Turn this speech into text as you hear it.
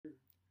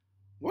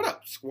What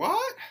up, squad?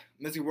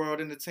 Mizzy World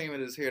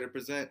Entertainment is here to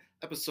present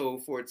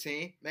episode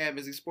 14,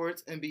 Mizzy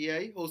Sports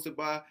NBA, hosted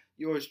by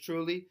yours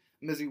truly,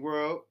 Mizzy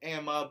World,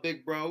 and my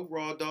big bro,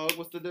 Raw Dog.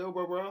 What's the deal,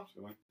 bro?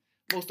 Chilling.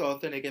 Most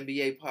authentic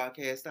NBA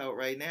podcast out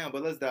right now,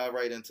 but let's dive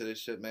right into this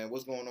shit, man.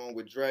 What's going on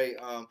with Dre?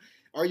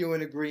 Are you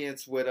in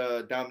agreement with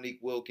Dominique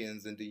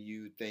Wilkins, and do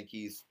you think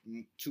he's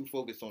too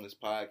focused on his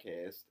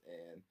podcast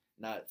and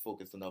not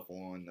focused enough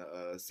on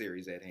the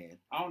series at hand?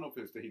 I don't know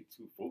if it's that he's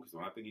too focused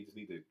on. I think he just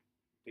need to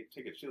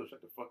take a chill,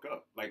 shut the fuck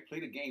up. Like, play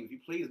the game. If you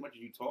play as much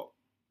as you talk,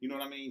 you know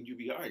what I mean, you'll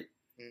be all right.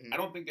 Mm-hmm. I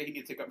don't think that he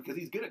need to take up, because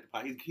he's good at the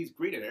podcast. He's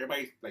great at it.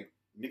 Everybody's, like,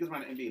 niggas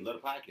around the NBA love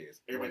the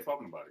podcast. Everybody's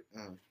talking about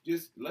it.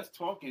 Just less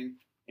talking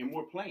and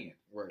more playing.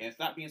 Right. And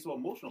stop being so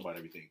emotional about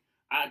everything.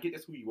 I get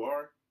that's who you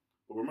are,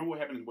 but remember what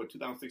happened in,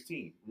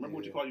 2016? Remember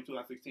what you called you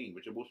 2016,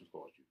 what your emotions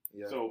caused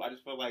you. Yeah. So I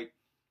just felt like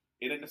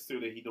it ain't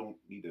necessarily that he don't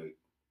need to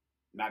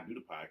not do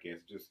the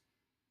podcast. Just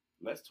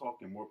less talk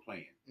and more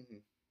playing. Mm-hmm.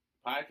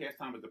 Podcast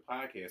time is the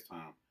podcast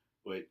time,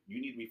 but you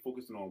need to be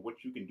focusing on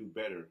what you can do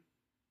better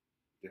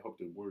to help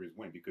the Warriors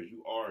win, because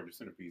you are the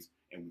centerpiece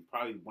and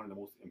probably one of the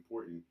most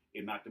important,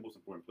 if not the most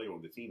important player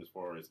on the team, as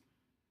far as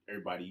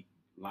everybody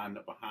lined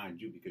up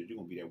behind you, because you're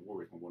going to be that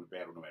Warriors going to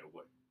battle no matter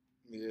what.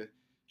 Yeah,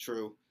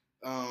 true.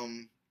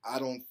 I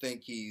don't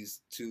think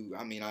he's too.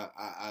 I mean,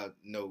 I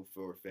know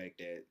for a fact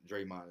that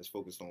Draymond is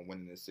focused on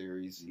winning this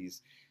series.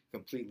 He's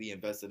completely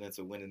invested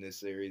into winning this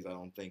series. I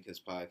don't think his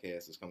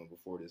podcast is coming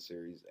before this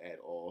series at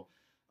all.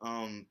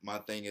 My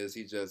thing is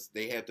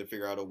they have to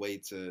figure out a way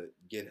to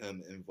get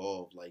him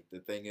involved. Like, the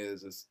thing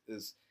is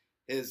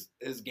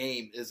his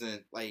game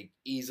isn't like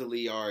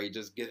easily, all right,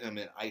 just get him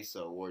in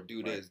ISO or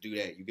do this, do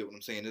that. You get what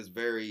I'm saying? It's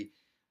very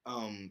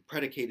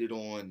predicated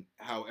on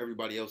how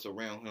everybody else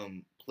around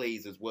him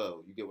plays as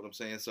well. You get what I'm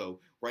saying? So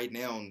right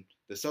now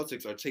the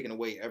Celtics are taking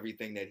away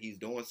everything that he's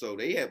doing, so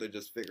they have to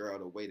just figure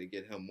out a way to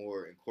get him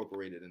more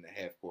incorporated in the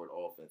half-court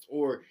offense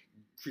or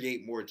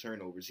create more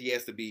turnovers. He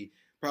has to be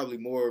probably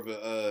more of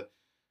a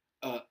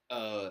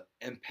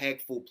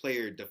impactful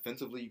player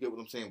defensively. You get what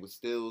I'm saying, with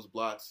steals,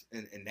 blocks,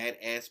 and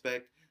that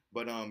aspect.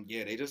 But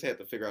yeah, they just have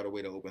to figure out a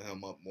way to open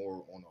him up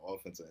more on the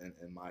offense,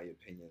 in my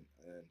opinion.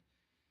 And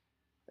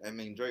I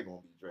mean, Dre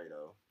gonna be Dre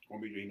though.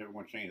 Gonna be Dre. He never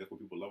gonna change. That's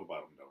what people love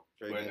about him though.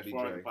 Dre but as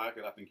far as Dre. the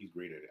podcast, I think he's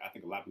great at it. I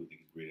think a lot of people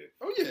think he's great at it.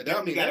 Oh yeah,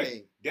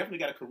 definitely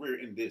got a career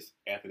in this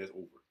after that's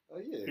over. Oh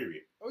yeah.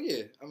 Period. Oh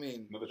yeah. I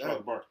mean, another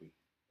Charles Barkley.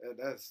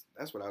 That's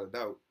without a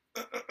doubt.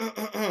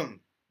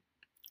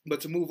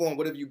 But to move on,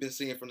 what have you been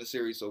seeing from the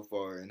series so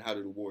far, and how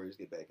do the Warriors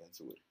get back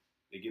into it?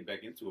 They get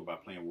back into it by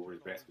playing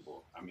Warriors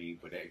basketball. I mean,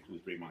 but that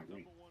includes Draymond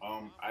Green.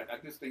 I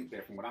just think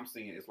that from what I'm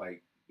seeing, it's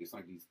like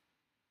these.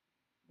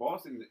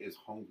 Boston is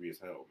hungry as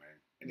hell, man,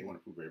 and they want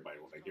to prove everybody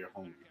like they're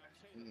hungry, man.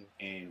 Mm-hmm.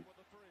 And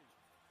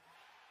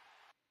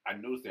I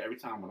noticed that every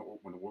time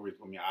when the Warriors,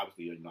 I mean,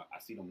 obviously, you know,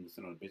 I see them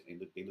sitting on the bench and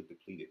they look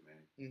depleted,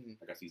 man. Mm-hmm.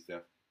 Like I see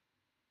Steph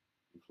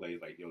and Clay,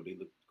 like, yo, they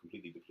look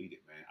completely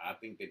depleted, man. I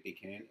think that they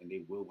can and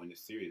they will win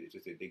this series. It's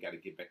just that they got to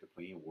get back to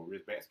playing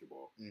Warriors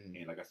basketball. Mm-hmm.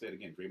 And like I said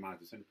again,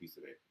 Draymond's the centerpiece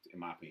of that, in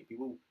my opinion.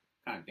 People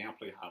kind of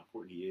downplay how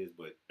important he is,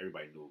 but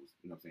everybody knows,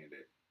 you know what I'm saying,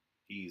 that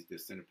he's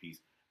the centerpiece.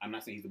 I'm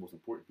not saying he's the most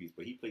important piece,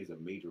 but he plays a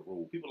major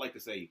role. People like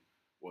to say,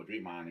 well,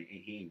 Draymond,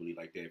 he ain't really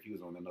like that if he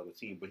was on another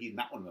team, but he's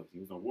not on another team. He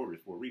was on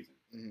Warriors for a reason.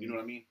 Mm-hmm. You know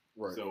what I mean?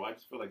 Right. So I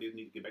just feel like they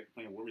need to get back to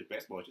playing Warriors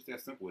basketball. It's just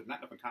that simple. It's not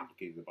nothing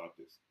complicated about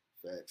this.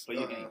 Facts. Play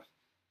your game.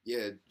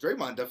 Yeah,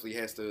 Draymond definitely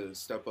has to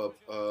step up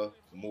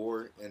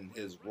more in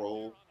his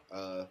role.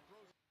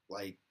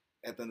 Like,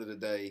 at the end of the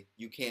day,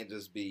 you can't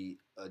just be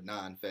a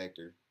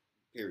non-factor.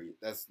 Period.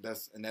 That's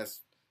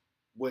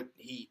what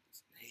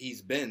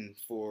he's been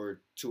for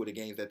two of the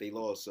games that they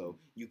lost. So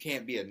you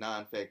can't be a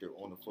non-factor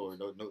on the floor.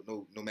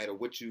 No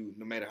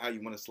matter how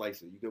you want to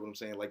slice it. You get what I'm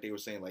saying? Like they were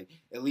saying, like,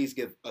 at least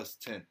give us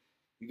 10.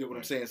 You get what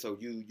I'm saying? So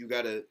you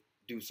gotta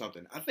do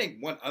something. I think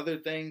one other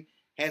thing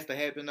has to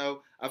happen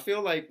though. I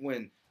feel like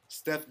when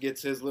Steph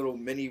gets his little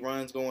mini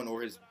runs going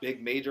or his big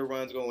major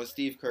runs going,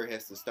 Steve Kerr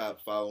has to stop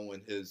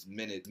following his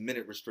minute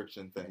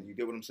restriction thing. You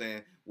get what I'm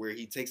saying? Where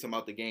he takes him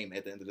out the game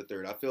at the end of the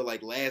third. I feel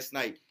like last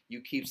night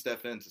you keep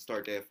Steph in to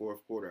start that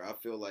fourth quarter. I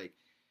feel like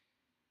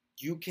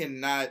you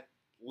cannot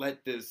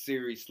let this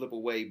series slip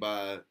away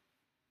by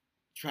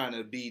trying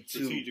to be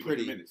too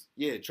pretty.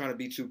 Yeah, trying to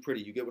be too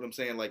pretty. You get what I'm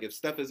saying? Like, if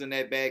Steph is in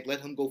that bag,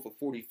 let him go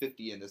for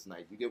 40-50 in this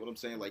night. You get what I'm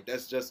saying? Like,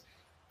 that's just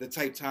the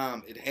type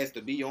time it has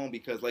to be on,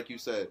 because like you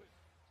said,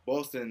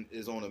 Boston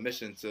is on a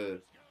mission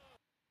to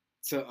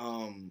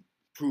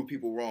prove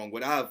people wrong.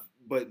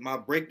 But my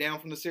breakdown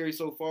from the series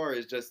so far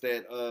is just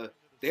that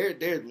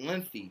they're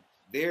lengthy.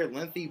 They're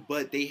lengthy,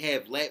 but they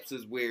have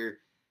lapses where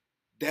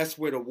that's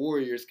where the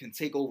Warriors can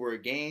take over a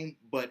game.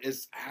 But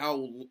it's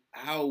how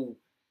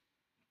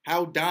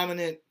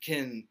dominant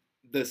can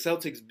the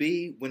Celtics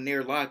be when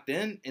they're locked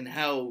in, and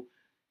how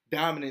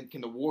dominant can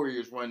the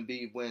Warriors run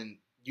be when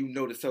you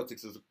know the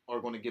Celtics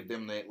are going to give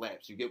them that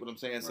lapse. You get what I'm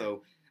saying? Right.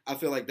 So I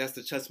feel like that's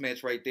the chess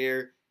match right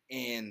there,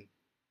 and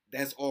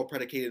that's all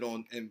predicated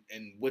on and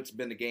what's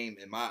been the game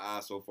in my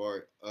eyes so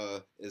far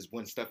is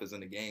when Steph is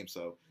in the game.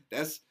 So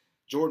that's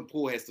Jordan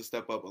Poole has to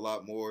step up a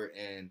lot more,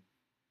 and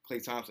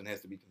Klay Thompson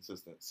has to be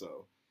consistent.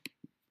 So,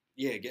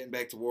 yeah, getting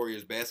back to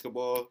Warriors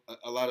basketball,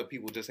 a lot of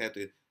people just have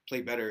to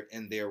play better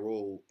in their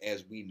role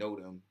as we know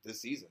them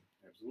this season.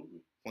 Absolutely.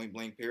 Point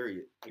blank,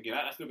 period. Again,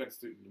 I still got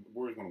the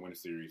Warriors want to win the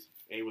series.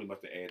 Ain't really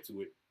much to add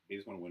to it. They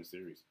just want to win the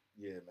series.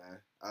 Yeah,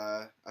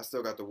 man. I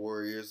still got the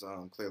Warriors.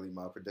 Clearly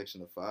my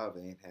prediction of 5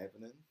 ain't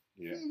happening.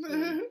 Yeah.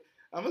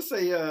 I'm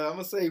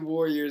gonna say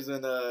Warriors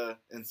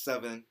in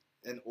 7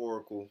 and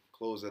Oracle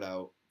close it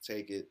out.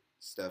 Take it.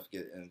 Steph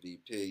get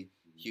MVP.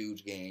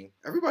 Huge game.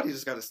 Everybody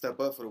just got to step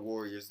up for the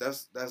Warriors.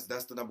 That's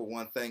the number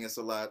one thing. It's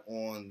a lot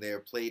on their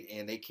plate,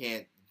 and they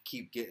can't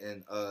keep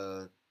getting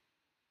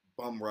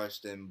bum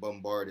rushed and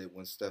bombarded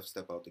when Steph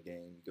step out the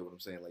game. You get what I'm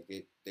saying? Like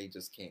they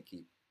just can't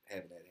keep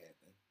having that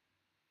happen.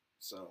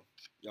 So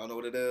y'all know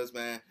what it is,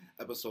 man.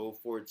 Episode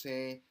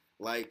 14.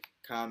 Like,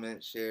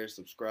 comment, share,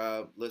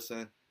 subscribe,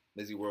 listen.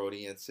 Mizzy World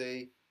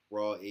ENT,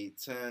 Raw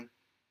 810.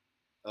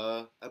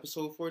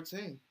 Episode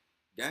 14.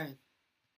 Gang.